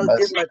children, Lord,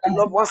 against my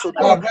beloved ones, so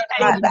Lord,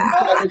 Father, my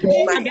God,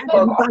 let it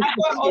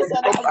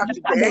go back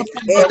to them.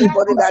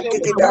 Anybody that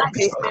taking that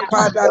pit,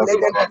 Father, let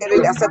them carry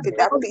themselves in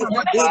that pit in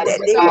the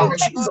name of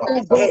Jesus.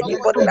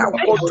 Anybody that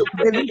want to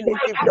play any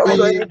native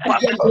doctor, any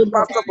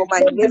pastor for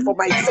my name, for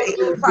my sake,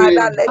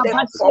 Father, let them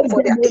fall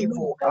for their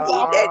evil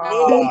in the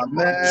name of Jesus.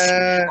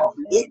 Amen.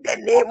 In the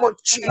name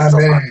of Jesus.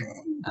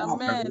 Amen.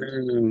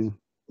 Amen.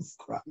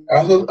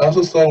 I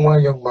also saw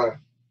one young man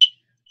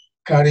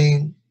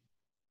carrying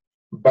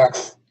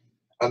bags,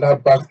 and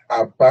that bags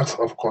are bags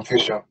of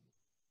confusion.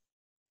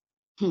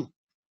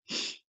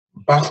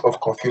 Bags of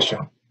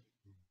confusion.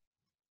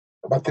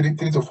 About three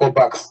to four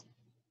bags.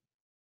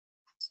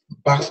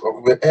 Bags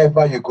of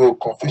wherever you go,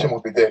 confusion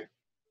will be there.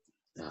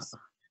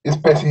 This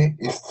person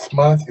is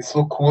smart, is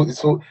so cool, is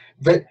so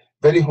very,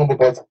 very humble,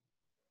 but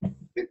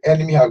the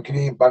enemy have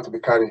given him back to be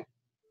carrying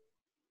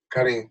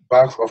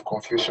bags of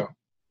confusion.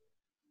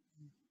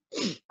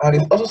 And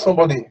it's also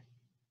somebody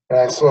that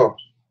I saw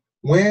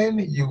when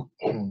you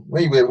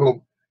were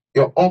home,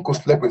 your uncle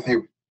slept with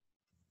you.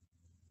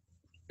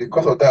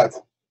 Because of that,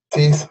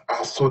 things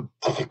are so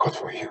difficult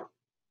for you.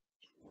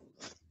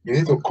 You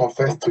need to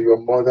confess to your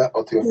mother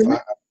or to your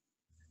father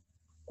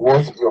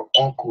what your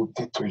uncle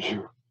did to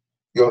you.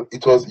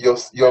 it was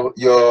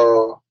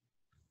your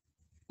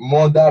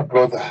mother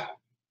brother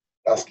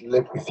that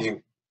slept with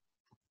you.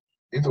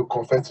 You need to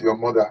confess to your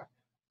mother.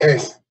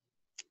 Else,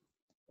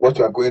 what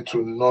you are going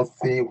through,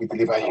 nothing will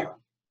deliver you.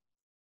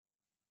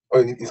 All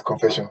you need is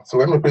confession. So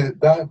when we pray,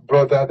 that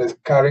brother that's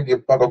carrying a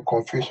bag of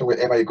confusion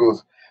wherever he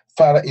goes,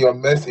 Father, in your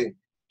mercy,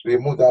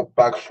 remove that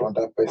bag from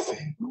that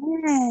person.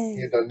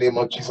 In the name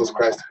of Jesus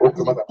Christ, open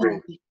your mouth and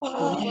pray.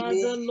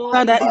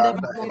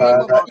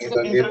 Father, In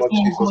the name of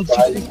Jesus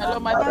Christ.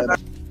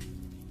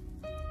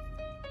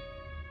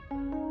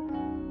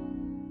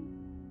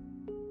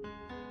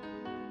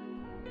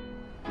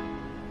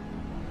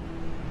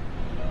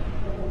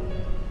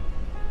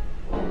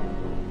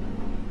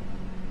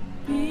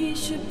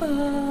 Bishop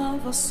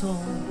of a soul,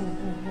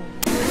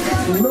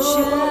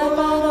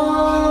 shepherd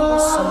of a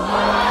soul,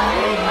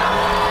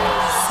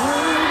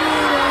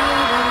 Savior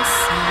of a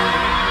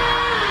soul,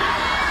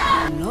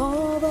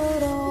 Lord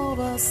of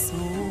a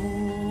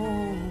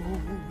soul.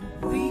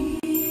 We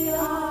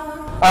are.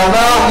 And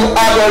now we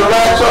are the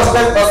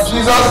righteousness of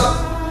Jesus.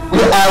 We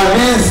are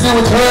risen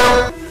with him.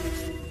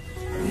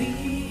 We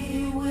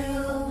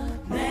will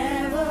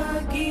never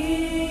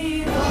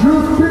give up. You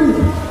spirit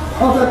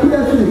of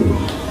epilepsy,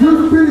 you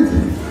spirit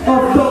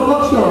of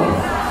corruption,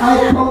 I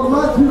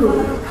command you,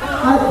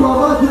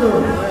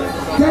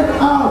 get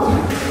out,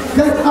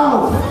 get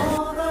out.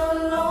 For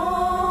the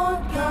Lord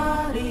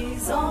God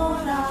is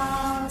on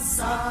our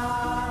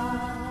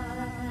side.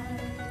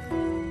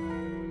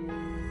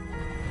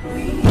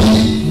 Be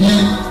ye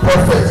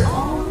perfect,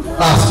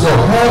 as your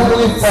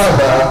heavenly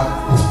Father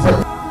is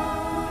perfect.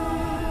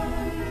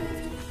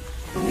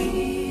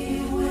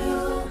 We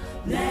will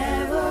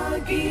never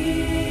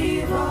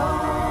give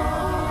up.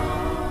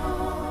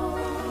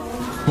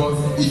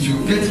 But if you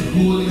get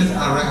holiness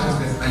and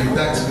righteousness and you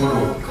die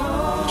tomorrow,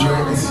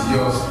 joy is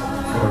yours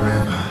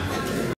forever.